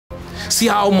See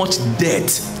how much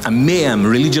death and mayhem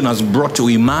religion has brought to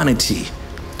humanity.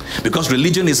 Because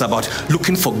religion is about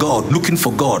looking for God, looking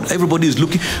for God. Everybody is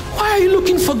looking. Why are you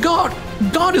looking for God?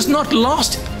 God is not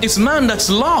lost. It's man that's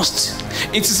lost.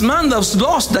 It's man that's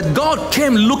lost that God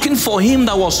came looking for him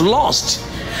that was lost.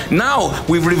 Now,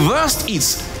 we've reversed it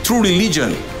through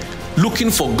religion,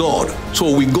 looking for God.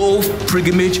 So we go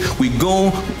pilgrimage, we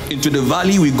go into the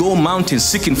valley, we go mountain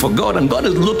seeking for God. And God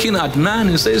is looking at man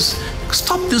and says,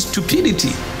 stop this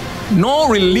stupidity. No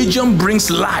religion brings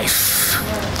life.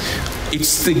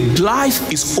 It's the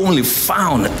life is only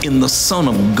found in the Son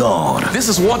of God. This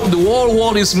is what the whole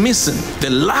world is missing, the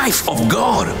life of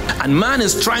God. And man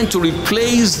is trying to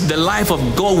replace the life of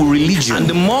God with religion. And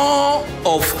the more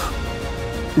of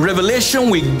revelation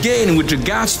we gain with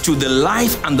regards to the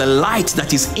life and the light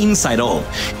that is inside all,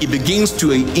 it begins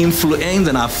to influence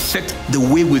and affect the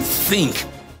way we think.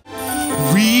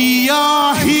 We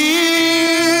are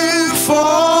here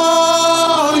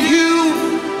for you.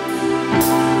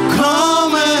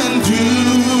 Come and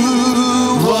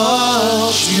do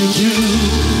what you do.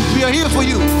 We are here for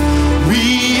you.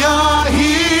 We are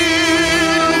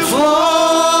here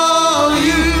for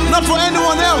you. Not for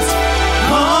anyone else.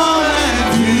 Come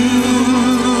and do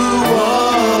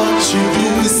what you do.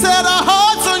 We set our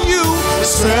hearts on you.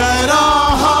 Set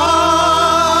our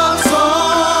hearts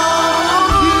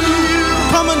on you.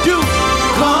 Come and do.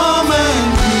 Come and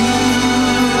do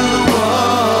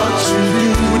what you do.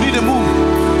 We need a move.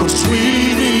 'Cause we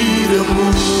need a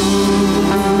move.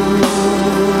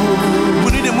 We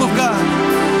need a move, God.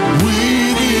 We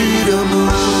need a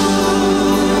move.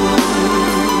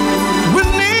 We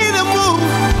need a move.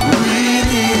 We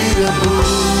need a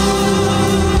move.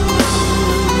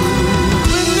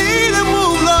 We need a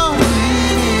move, Lord. We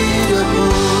need a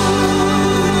move.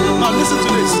 Now listen to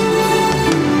this.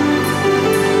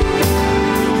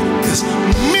 'Cause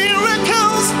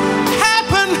miracles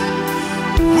happen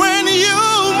when you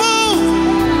move.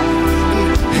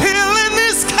 Healing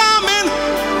is coming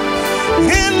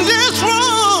in this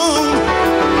room.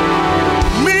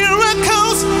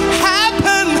 Miracles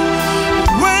happen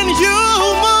when you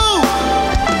move.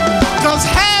 'Cause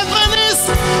heaven is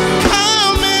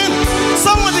coming.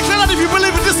 Someone declare that if you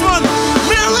believe in this one.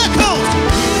 Miracles.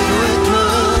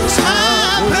 Miracles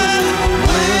happen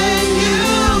when you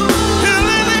move.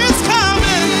 Healing is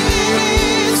coming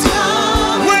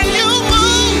when you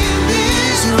move.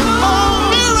 Oh,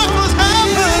 miracles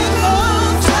happen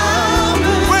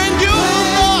when you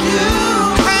move.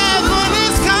 Heaven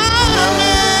is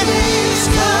coming.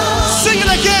 Sing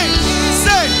it again.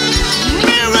 Say,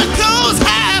 miracles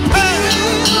happen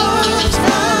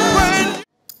when.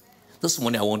 This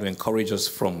morning I want to encourage us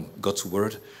from God's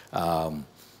word.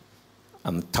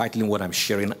 I'm titling what I'm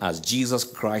sharing as Jesus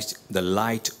Christ, the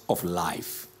light of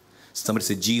life. Somebody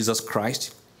say Jesus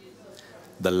Christ,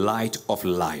 the light of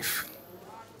life.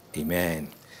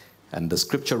 Amen. And the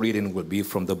scripture reading will be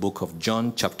from the book of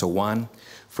John chapter 1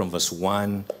 from verse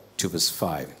 1 to verse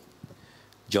 5.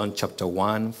 John chapter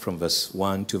 1 from verse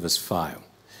 1 to verse 5.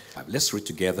 Let's read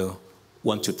together.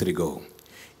 1, 2, 3, go.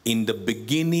 In the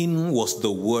beginning was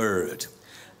the Word,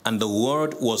 and the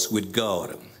Word was with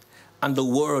God, and the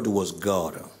Word was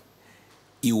God.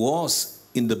 He was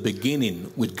in the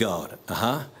beginning with God.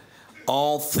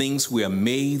 All things were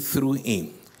made through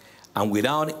him, and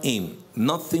without him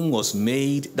nothing was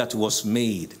made that was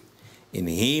made. In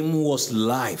him was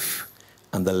life,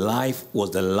 and the life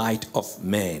was the light of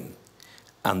men.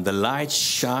 And the light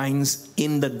shines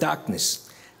in the darkness,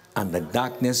 and the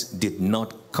darkness did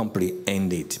not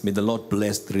comprehend it. May the Lord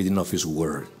bless the reading of his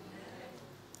word.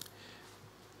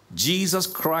 Jesus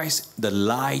Christ, the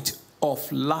light of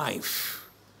life.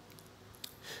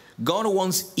 God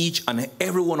wants each and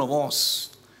every one of us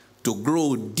to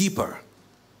grow deeper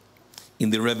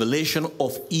in the revelation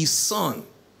of his Son,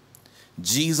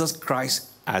 Jesus Christ,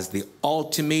 as the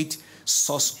ultimate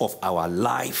source of our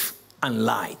life and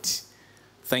light.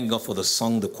 Thank God for the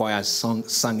song the choir sang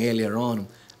earlier on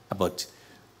about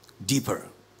deeper,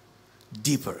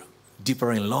 deeper,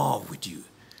 deeper in love with you,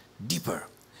 deeper.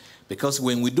 Because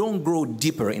when we don't grow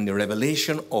deeper in the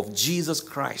revelation of Jesus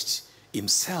Christ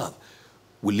himself,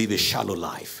 we live a shallow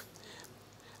life.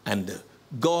 And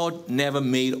God never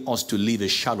made us to live a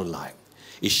shallow life.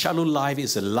 A shallow life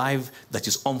is a life that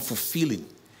is unfulfilling.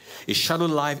 A shallow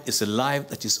life is a life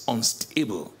that is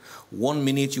unstable. 1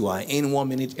 minute you are in, 1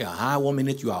 minute you are high, 1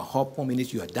 minute you are up, 1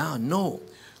 minute you are down. No.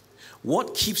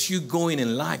 What keeps you going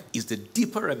in life is the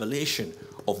deeper revelation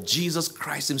of Jesus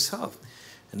Christ himself.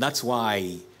 And that's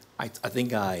why I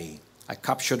think I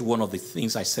captured one of the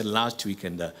things I said last week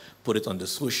and put it on the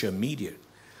social media.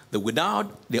 that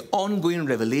without the ongoing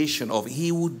revelation of he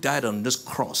who died on this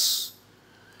cross,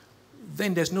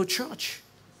 then there's no church.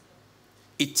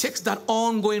 It takes that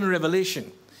ongoing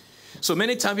revelation. So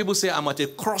many times people say, I'm at a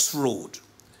crossroad.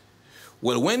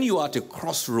 Well, when you are at a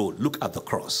crossroad, look at the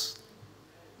cross.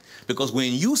 Because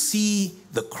when you see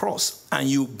the cross and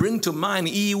you bring to mind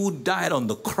he who died on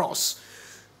the cross,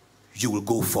 you will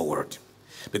go forward.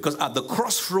 Because at the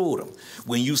crossroad,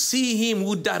 when you see him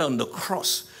who died on the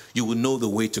cross, you will know the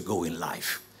way to go in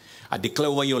life. I declare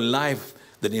over your life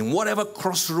that in whatever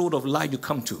crossroad of life you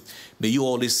come to, may you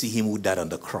always see him who died on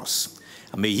the cross.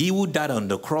 And may he who died on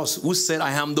the cross, who said,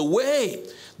 I am the way,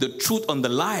 the truth, and the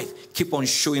life, keep on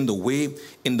showing the way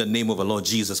in the name of the Lord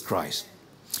Jesus Christ.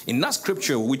 In that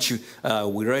scripture, which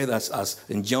we read as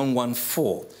in John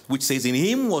 1:4, which says, in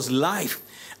him was life,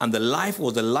 and the life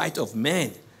was the light of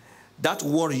men. That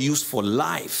word used for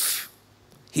life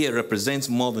here represents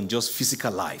more than just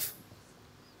physical life.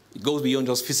 It goes beyond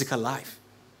just physical life.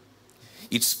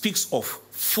 It speaks of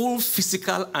full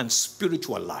physical and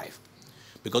spiritual life.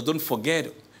 Because don't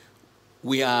forget,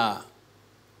 we are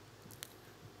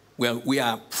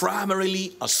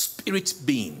primarily a spirit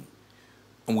being,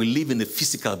 and we live in the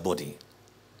physical body.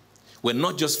 We're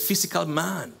not just physical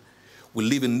man. We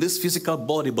live in this physical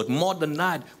body, but more than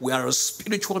that, we are a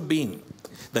spiritual being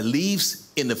that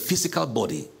lives in the physical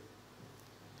body.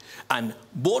 And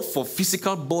both for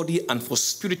physical body and for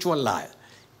spiritual life,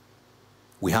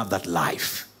 we have that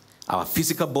life. Our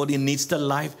physical body needs that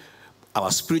life.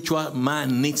 Our spiritual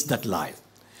man needs that life.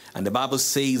 And the Bible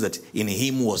says that in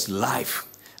him was life,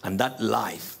 and that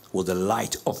life was the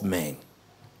light of men.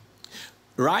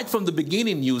 Right from the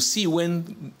beginning, you see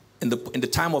when in the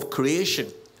time of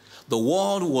creation, the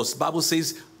world was, Bible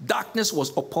says, darkness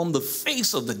was upon the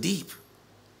face of the deep.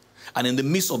 And in the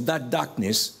midst of that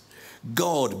darkness,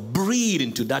 God breathed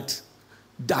into that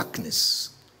darkness.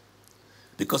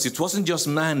 Because it wasn't just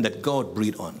man that God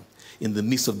breathed on. In the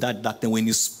midst of that darkness, when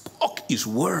he spoke his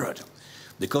word,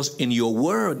 because in your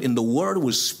word, in the word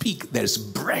we speak, there's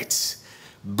breath.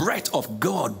 Breath of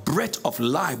God, breath of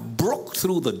life broke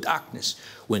through the darkness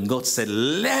when God said,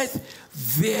 let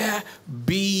there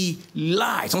be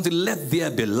light. Something, let there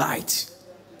be light.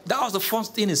 That was the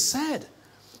first thing he said.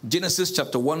 Genesis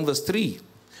chapter 1 verse 3.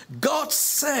 God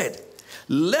said,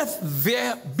 let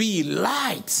there be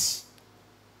light.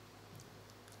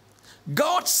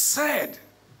 God said.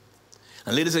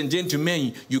 And ladies and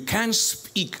gentlemen, you can't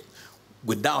speak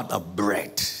without a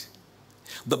breath.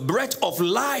 The breath of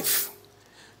life.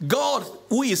 God,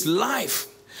 who is life,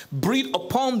 breathed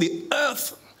upon the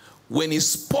earth when he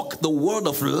spoke the word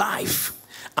of life.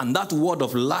 And that word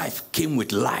of life came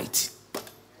with light.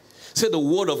 Say, the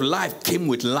word of life came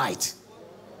with light.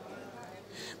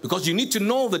 Because you need to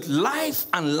know that life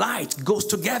and light goes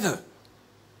together.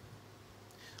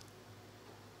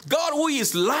 God, who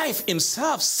is life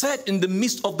himself, said in the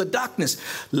midst of the darkness,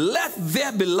 let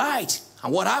there be light.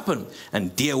 And what happened?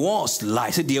 And there was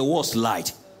light. Say, there was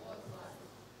light.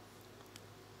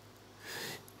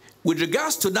 With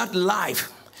regards to that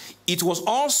life, it was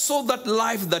also that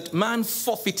life that man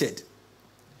forfeited.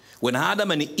 When Adam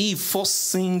and Eve first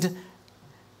sinned,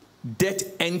 death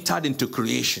entered into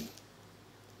creation.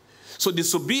 So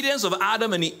disobedience of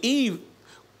Adam and Eve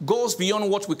goes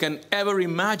beyond what we can ever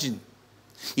imagine.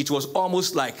 It was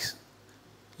almost like,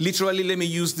 literally, let me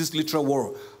use this literal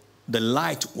word, the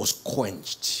light was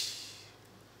quenched.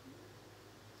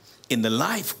 In the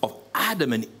life of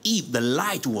Adam and Eve, the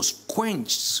light was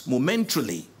quenched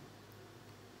momentarily.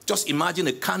 Just imagine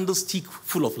a candlestick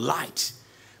full of light.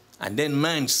 And then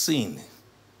man sinned.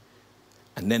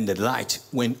 And then the light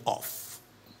went off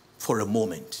for a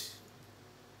moment.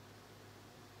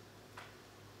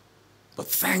 But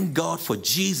thank God for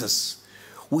Jesus,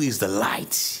 who is the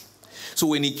light. So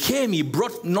when he came, he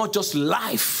brought not just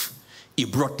life, he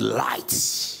brought light.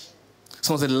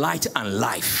 Someone said light and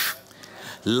life.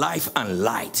 Life and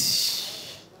light.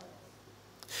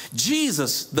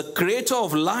 Jesus, the creator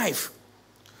of life,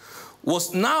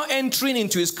 was now entering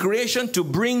into his creation to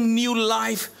bring new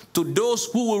life to those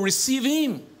who will receive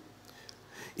him.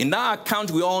 In that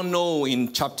account, we all know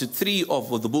in chapter 3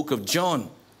 of the book of John,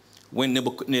 when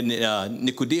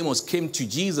Nicodemus came to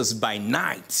Jesus by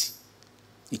night.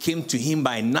 He came to him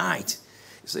by night.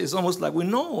 So it's almost like we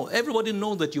know, everybody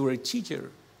knows that you were a teacher.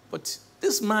 But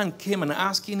this man came and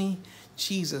asking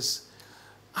Jesus,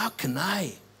 how can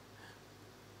I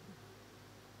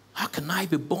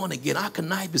be born again? How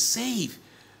can I be saved?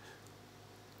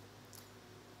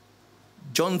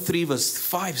 John 3 verse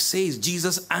 5 says,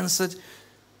 Jesus answered,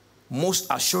 most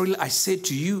assuredly I say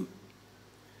to you,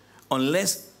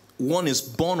 unless one is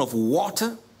born of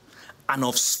water and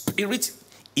of spirit,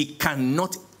 it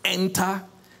cannot enter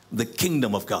the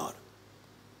kingdom of God.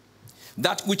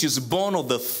 That which is born of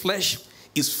the flesh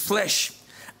is flesh,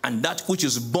 and that which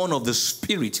is born of the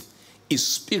spirit is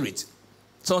spirit.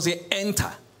 Someone say,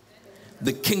 enter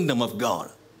the kingdom of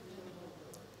God.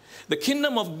 The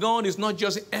kingdom of God is not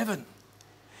just heaven.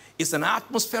 It's an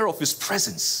atmosphere of his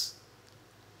presence.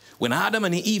 When Adam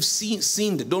and Eve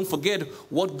sinned, don't forget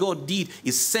what God did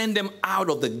is send them out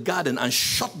of the garden and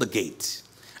shut the gate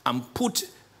and put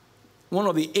one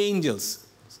of the angels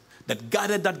that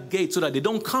guarded that gate so that they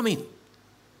don't come in.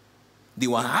 They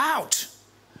were out.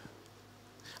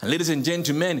 And ladies and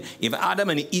gentlemen, if Adam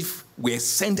and Eve were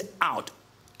sent out,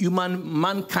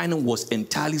 mankind was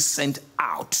entirely sent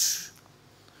out.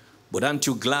 But aren't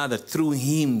you glad that through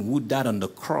him who died on the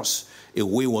cross, a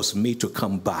way was made to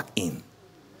come back in?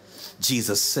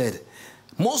 Jesus said,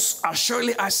 most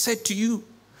assuredly I said to you,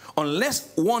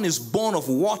 unless one is born of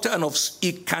water and of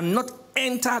spirit, it cannot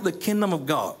enter the kingdom of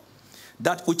God.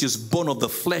 That which is born of the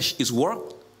flesh is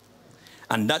what?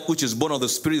 And that which is born of the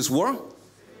spirit is what?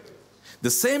 The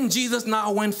same Jesus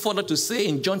now went further to say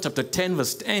in John chapter 10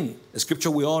 verse 10, the scripture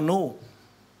we all know.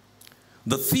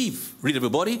 The thief, read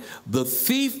everybody, the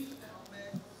thief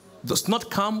does not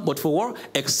come but for what?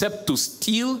 Except to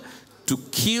steal, to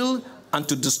kill, and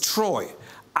to destroy.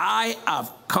 I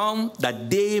have come that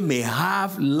they may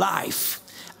have life,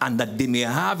 and that they may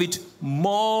have it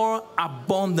more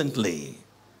abundantly.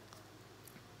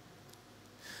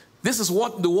 This is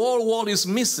what the whole world is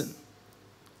missing.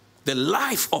 The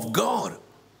life of God.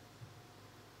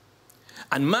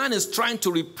 And man is trying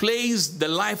to replace the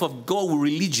life of God with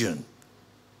religion.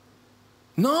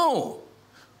 No.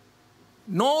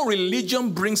 No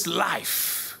religion brings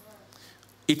life.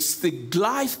 It's the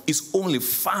life is only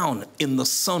found in the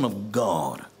Son of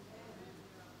God.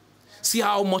 See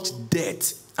how much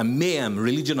death and mayhem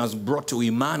religion has brought to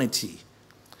humanity.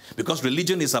 Because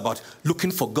religion is about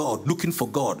looking for God, looking for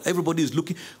God. Everybody is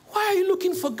looking. Why are you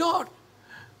looking for God?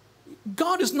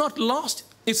 God is not lost.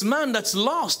 It's man that's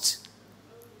lost.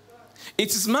 It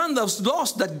is man that's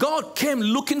lost that God came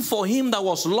looking for him that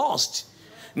was lost.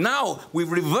 Now,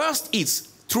 we've reversed it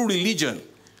through religion,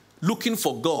 looking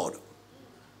for God.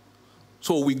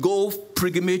 So we go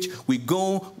pilgrimage, we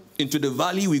go into the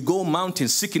valley, we go mountain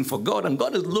seeking for God. And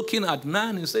God is looking at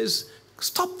man and says,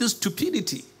 stop this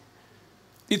stupidity.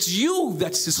 It's you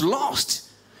that is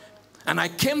lost. And I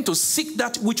came to seek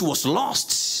that which was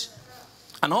lost.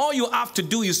 And all you have to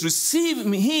do is receive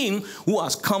him who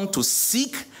has come to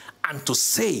seek and to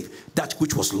save that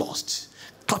which was lost.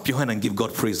 Clap your hand and give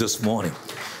God praise this morning.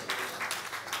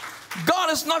 God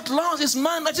is not lost. It's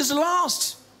man that is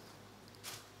lost.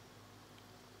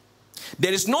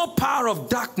 There is no power of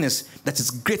darkness that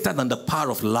is greater than the power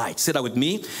of light. Say that with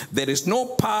me. There is no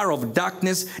power of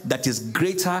darkness that is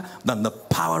greater than the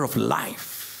power of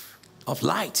life, of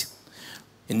light.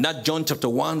 In that John chapter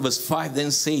 1 verse 5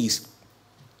 then says,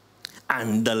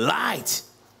 and the light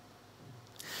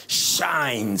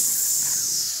shines.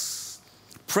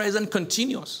 Present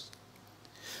continuous.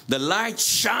 The light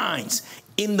shines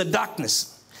in the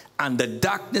darkness, and the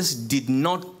darkness did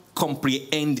not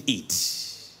comprehend it.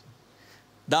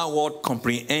 That word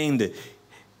comprehend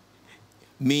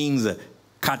means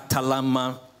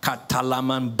katalamambano.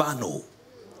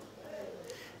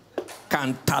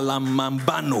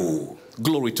 Katalamambano.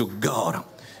 Glory to God.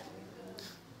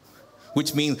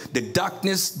 Which means the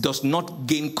darkness does not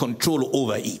gain control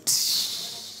over it.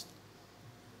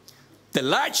 The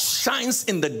light shines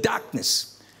in the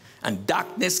darkness, and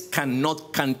darkness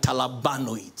cannot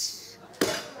cantalabano it.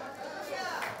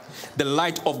 The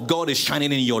light of God is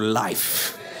shining in your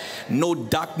life. No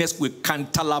darkness will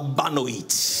cantalabano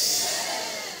it.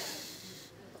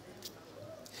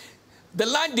 The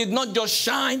light did not just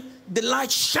shine, the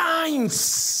light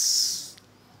shines.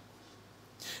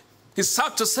 It's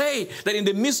sad to say that in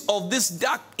the midst of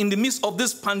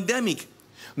this pandemic,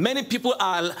 many people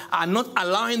are not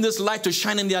allowing this light to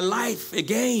shine in their life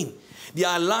again. They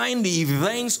are allowing the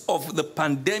events of the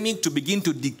pandemic to begin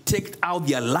to dictate how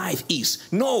their life is.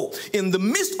 No, in the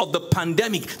midst of the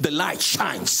pandemic, the light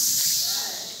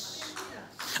shines.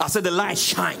 I said the light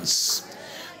shines.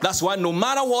 That's why no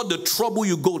matter what the trouble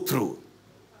you go through,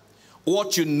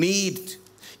 what you need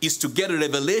is to get a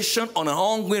revelation, on an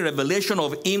ongoing revelation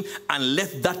of him, and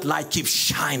let that light keep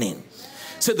shining.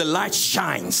 So the light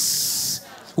shines.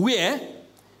 Where?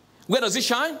 Where does it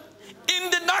shine? In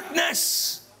the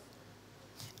darkness.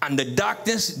 And the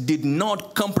darkness did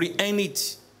not comprehend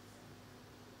it.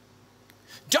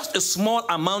 Just a small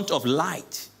amount of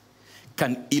light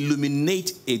can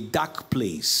illuminate a dark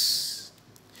place.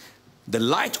 The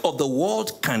light of the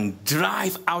world can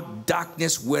drive out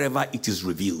darkness wherever it is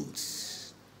revealed.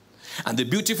 And the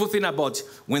beautiful thing about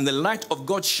when the light of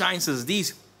God shines is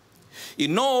this: it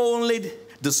not only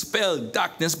dispels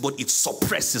darkness, but it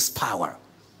suppresses power.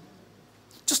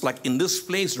 Just like in this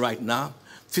place right now,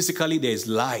 physically there is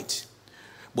light.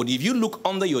 But if you look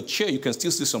under your chair, you can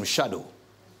still see some shadow.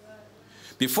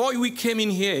 Before we came in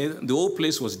here, the whole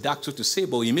place was dark, so to say,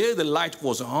 but immediately the light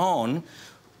was on,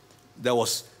 there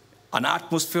was an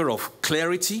atmosphere of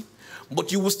clarity.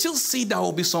 But you will still see there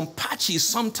will be some patches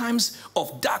sometimes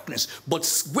of darkness.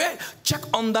 But where, check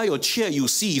under your chair, you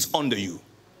see is under you.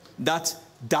 That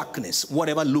darkness,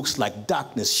 whatever looks like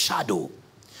darkness, shadow.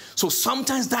 So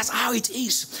sometimes that's how it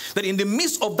is. That in the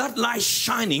midst of that light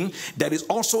shining, there is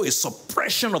also a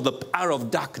suppression of the power of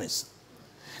darkness.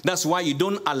 That's why you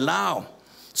don't allow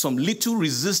some little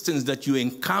resistance that you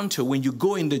encounter when you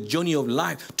go in the journey of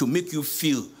life to make you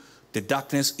feel the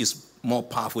darkness is more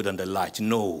powerful than the light.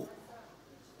 No.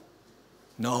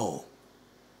 No.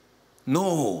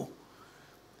 No.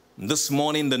 This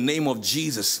morning, in the name of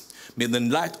Jesus, may the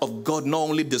light of God not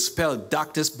only dispel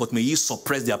darkness, but may you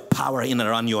suppress their power in and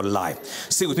around your life.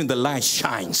 Say with me, the light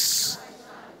shines.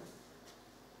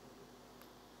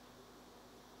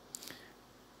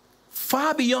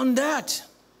 Far beyond that,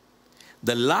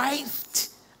 the light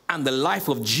and the life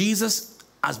of Jesus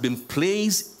has been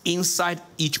placed inside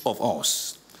each of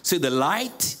us. Say, the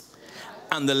light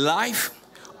and the life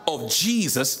of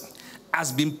Jesus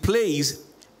has been placed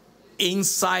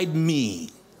inside me.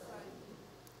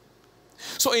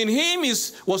 So in him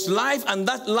was life, and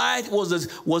that light was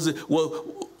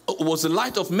the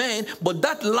light of man, but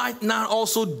that light now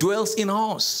also dwells in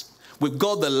us. We've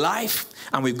got the life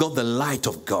and we've got the light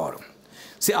of God.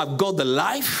 Say, I've got the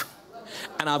life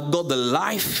and I've got the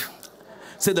life.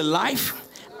 Say, the life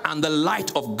and the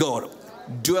light of God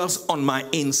dwells on my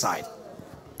inside.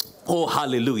 Oh,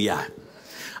 hallelujah.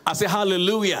 I say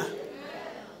hallelujah.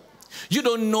 You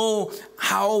don't know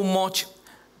how much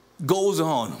goes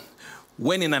on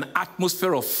when in an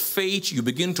atmosphere of faith you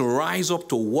begin to rise up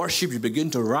to worship, you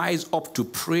begin to rise up to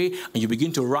pray, and you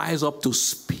begin to rise up to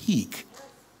speak.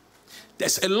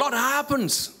 There's a lot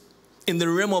happens in the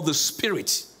realm of the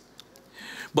spirit.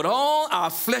 But all our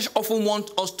flesh often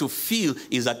wants us to feel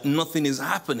is that nothing is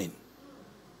happening.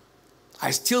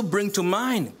 I still bring to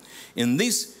mind in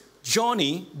this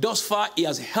journey, thus far, he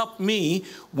has helped me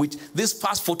with this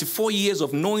past 44 years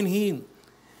of knowing him.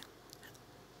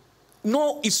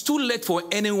 No, it's too late for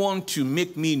anyone to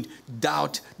make me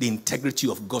doubt the integrity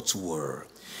of God's word.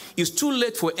 It's too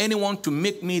late for anyone to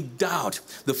make me doubt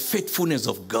the faithfulness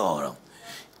of God.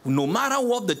 No matter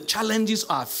what the challenges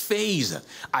I face,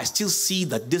 I still see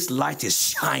that this light is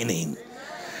shining.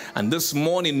 And this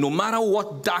morning, no matter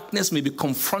what darkness may be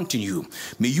confronting you,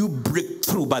 may you break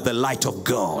through by the light of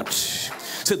God.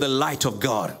 Say, the light of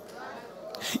God.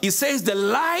 It says the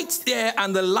light there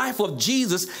and the life of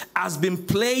Jesus has been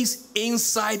placed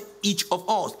inside each of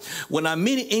us. When I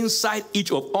mean inside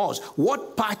each of us,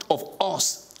 what part of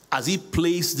us has he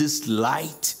placed this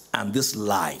light and this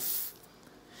life?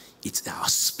 It's our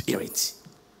spirit.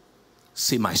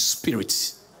 Say, my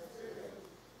spirit.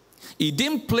 He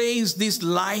didn't place this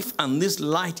life and this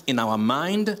light in our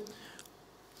mind.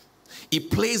 He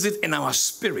placed it in our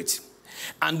spirit.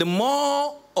 And the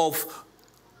more of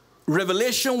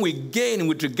revelation we gain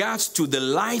with regards to the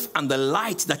life and the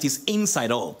light that is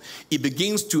inside all, it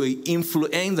begins to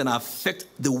influence and affect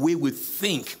the way we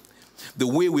think, the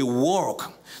way we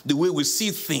work, the way we see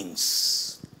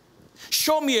things.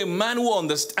 Show me a man who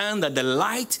understands that the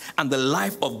light and the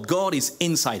life of God is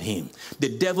inside him. The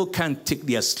devil can't take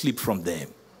their sleep from them.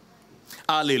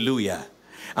 Hallelujah.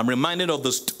 I'm reminded of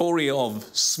the story of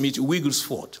Smith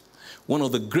Wigglesworth, one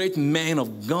of the great men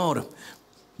of God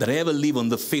that ever lived on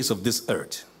the face of this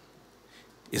earth.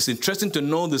 It's interesting to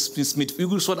know that Smith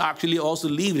Wigglesworth actually also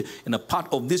lived in a part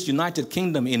of this United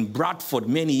Kingdom in Bradford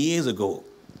many years ago.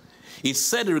 It's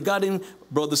said regarding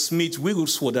Brother Smith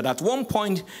Wigglesworth that at one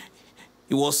point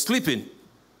he was sleeping,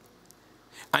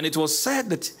 and it was said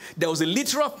that there was a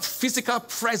literal physical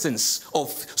presence of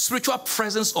spiritual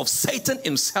presence of Satan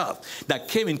himself that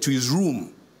came into his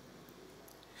room.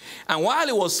 And while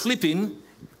he was sleeping,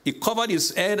 he covered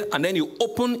his head and then he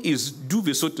opened his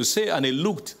duvet, so to say, and he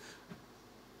looked.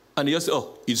 And he just said,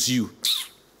 oh, it's you.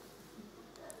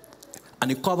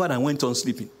 And he covered and went on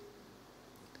sleeping.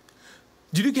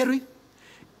 Did you get it?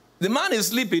 The man is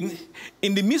sleeping.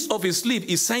 In the midst of his sleep,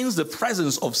 he sensed the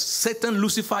presence of Satan,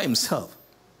 Lucifer himself.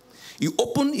 He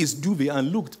opened his duvet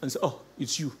and looked and said, oh,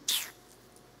 it's you.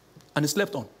 And he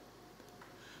slept on.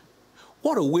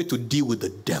 What a way to deal with the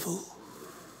devil.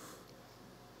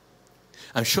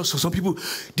 I'm sure so some people,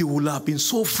 they will have been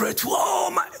so fretful.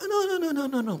 Oh my,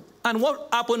 no. And what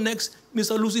happened next?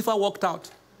 Mr. Lucifer walked out.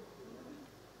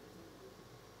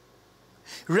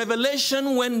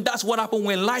 Revelation, when that's what happened,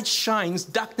 when light shines,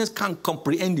 darkness can't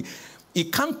comprehend it.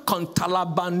 It can't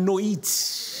contalabano it.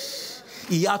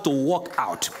 He had to walk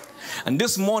out. And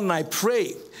this morning I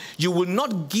pray you will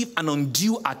not give an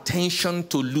undue attention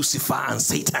to Lucifer and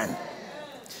Satan.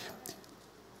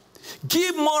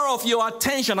 Give more of your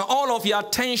attention, all of your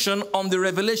attention on the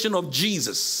revelation of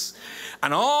Jesus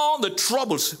and all the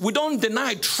troubles. We don't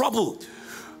deny trouble.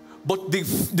 But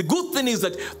the good thing is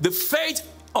that the faith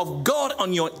of God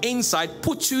on your inside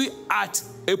puts you at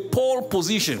a pole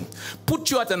position,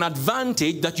 puts you at an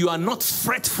advantage that you are not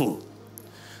fretful.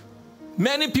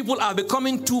 Many people are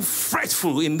becoming too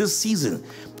fretful in this season.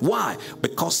 Why?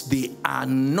 Because they are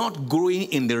not growing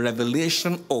in the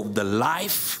revelation of the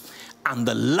life and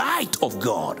the light of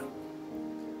God.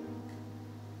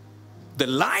 The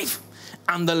life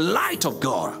and the light of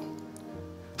God.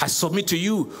 I submit to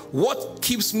you, what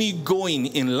keeps me going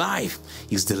in life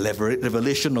is the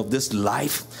revelation of this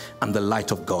life and the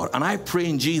light of God. And I pray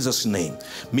in Jesus' name,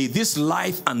 may this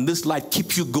life and this light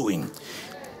keep you going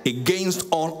against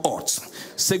all odds.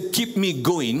 Say, keep me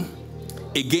going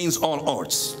against all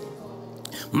odds.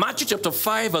 Matthew chapter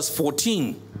 5 verse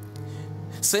 14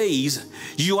 says,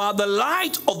 you are the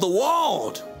light of the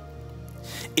world.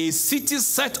 A city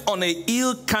set on a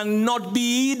hill cannot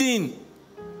be hidden.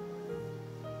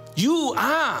 You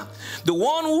are the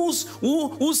one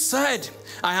who said,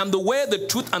 I am the way, the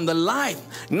truth, and the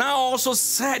life. Now also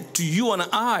said to you and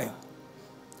I,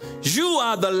 you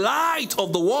are the light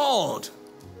of the world.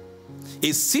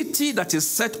 A city that is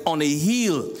set on a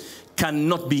hill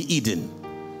cannot be hidden.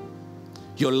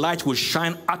 Your light will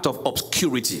shine out of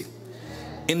obscurity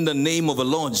in the name of the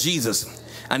Lord Jesus.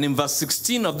 And in verse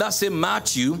 16 of that same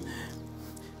Matthew,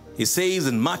 he says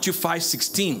in Matthew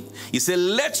 5:16, he said,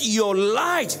 let your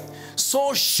light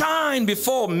so shine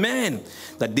before men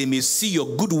that they may see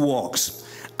your good works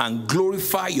and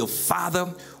glorify your Father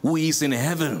who is in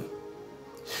heaven.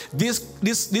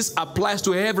 This applies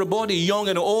to everybody, young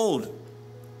and old.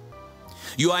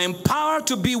 You are empowered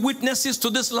to be witnesses to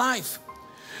this life.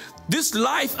 This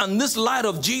life and this light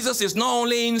of Jesus is not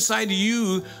only inside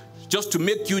you just to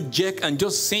make you jerk and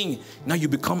just sing. Now you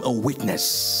become a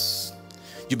witness.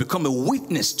 You become a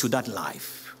witness to that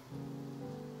life.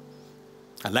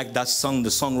 I like that song the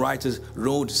songwriters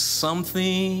wrote.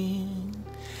 Something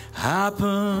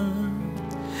happened,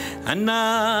 and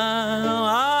now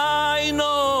I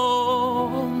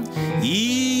know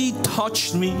He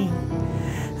touched me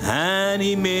and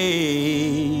He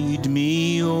made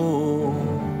me whole.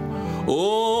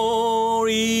 Oh,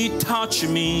 He touched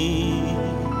me.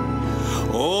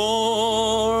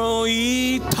 Oh,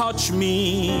 He touched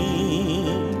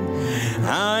me.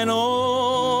 I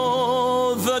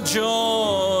know the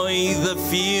joy that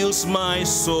fills my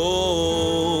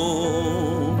soul.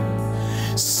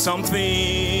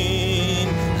 Something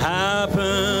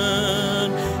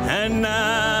happened, and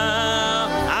now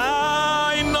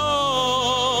I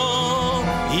know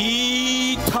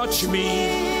He touched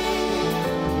me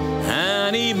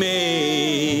and He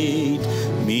made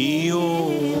me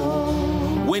whole.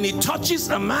 When He touches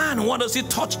a man, what does He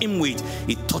touch him with?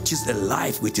 He touches a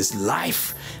life with His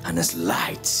life and His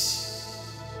light.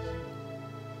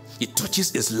 He touches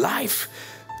his life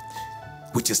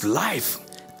with His life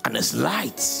and His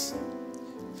light.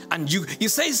 And He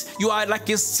says, you are like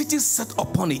a city set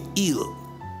upon a hill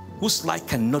whose light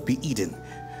cannot be hidden.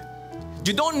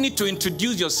 You don't need to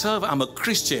introduce yourself, I'm a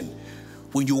Christian.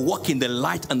 When you walk in the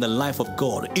light and the life of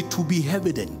God, it will be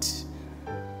evident.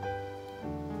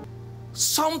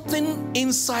 Something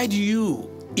inside you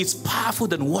is powerful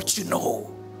than what you know.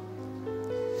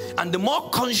 And the more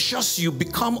conscious you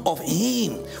become of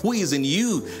Him who is in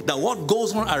you, that what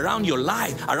goes on around your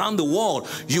life, around the world,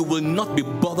 you will not be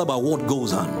bothered by what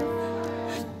goes on.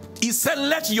 He said,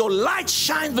 let your light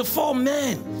shine before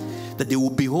men, that they will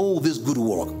behold this good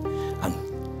work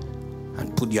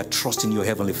and put their trust in your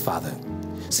Heavenly Father.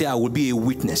 Say, I will be a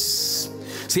witness.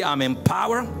 Say, I'm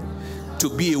empowered to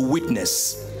be a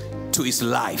witness to His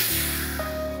life.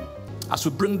 As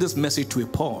we bring this message to a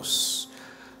pause,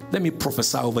 let me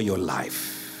prophesy over your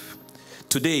life.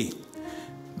 Today,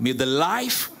 may the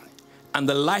life and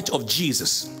the light of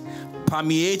Jesus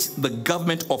permeate the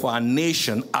government of our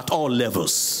nation at all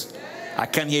levels. I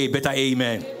can hear a better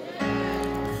amen.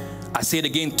 I say it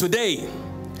again. Today,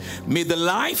 may the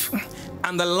life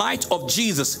and the light of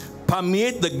Jesus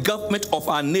permeate the government of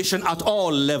our nation at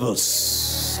all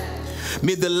levels.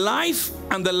 May the life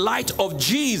and the light of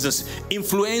Jesus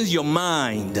influence your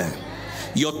mind,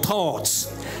 your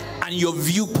thoughts, and your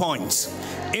viewpoints.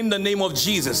 In the name of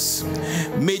Jesus,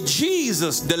 may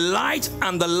Jesus, the light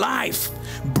and the life,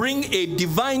 bring a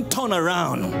divine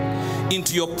turnaround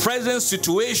into your present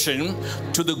situation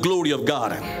to the glory of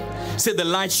God. Say, the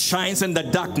light shines in the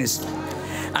darkness,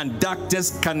 and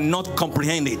darkness cannot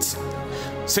comprehend it.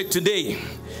 Say, today,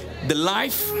 the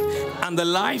life and the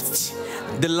light,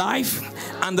 the life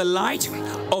and the light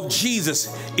of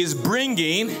Jesus is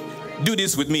bringing, do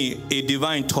this with me, a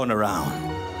divine turnaround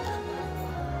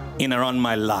in around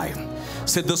my life.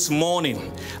 Say, this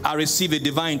morning, I receive a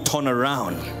divine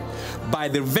turnaround by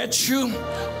the virtue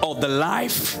of the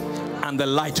life and the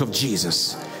light of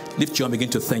Jesus. Lift your hand and begin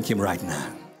to thank him right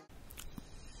now.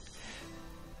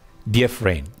 Dear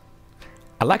friend,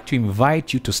 I'd like to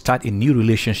invite you to start a new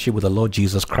relationship with the Lord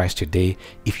Jesus Christ today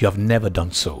if you have never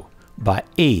done so. By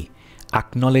A,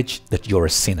 acknowledge that you're a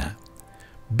sinner.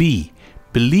 B,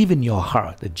 believe in your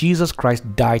heart that Jesus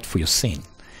Christ died for your sin.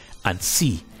 And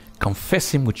C,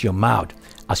 confess him with your mouth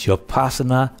as your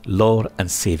personal Lord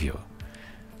and Savior.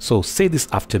 So say this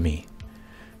after me.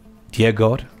 Dear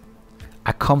God,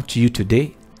 I come to you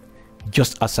today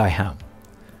just as I am,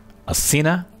 a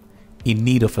sinner in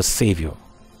need of a Savior.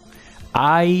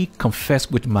 I confess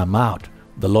with my mouth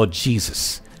the Lord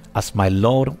Jesus as my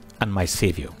Lord and my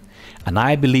Savior, and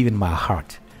I believe in my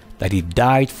heart that he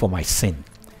died for my sin,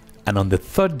 and on the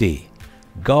third day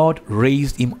God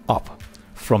raised him up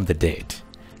from the dead.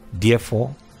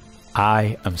 Therefore,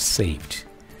 I am saved.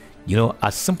 You know,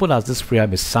 as simple as this prayer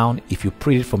may sound, if you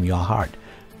prayed it from your heart,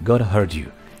 God heard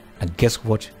you, and guess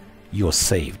what? You are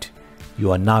saved.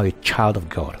 You are now a child of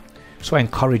God. So I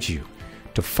encourage you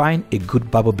to find a good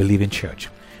Bible-believing church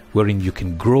wherein you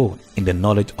can grow in the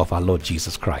knowledge of our Lord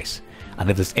Jesus Christ. And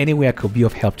if there's any way I could be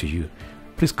of help to you,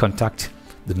 please contact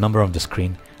the number on the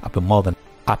screen. I'll be more than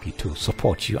happy to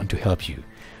support you and to help you.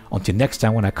 Until next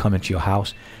time when I come into your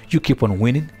house, you keep on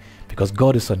winning because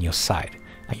God is on your side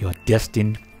and you are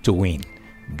destined to win.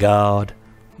 God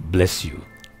bless you.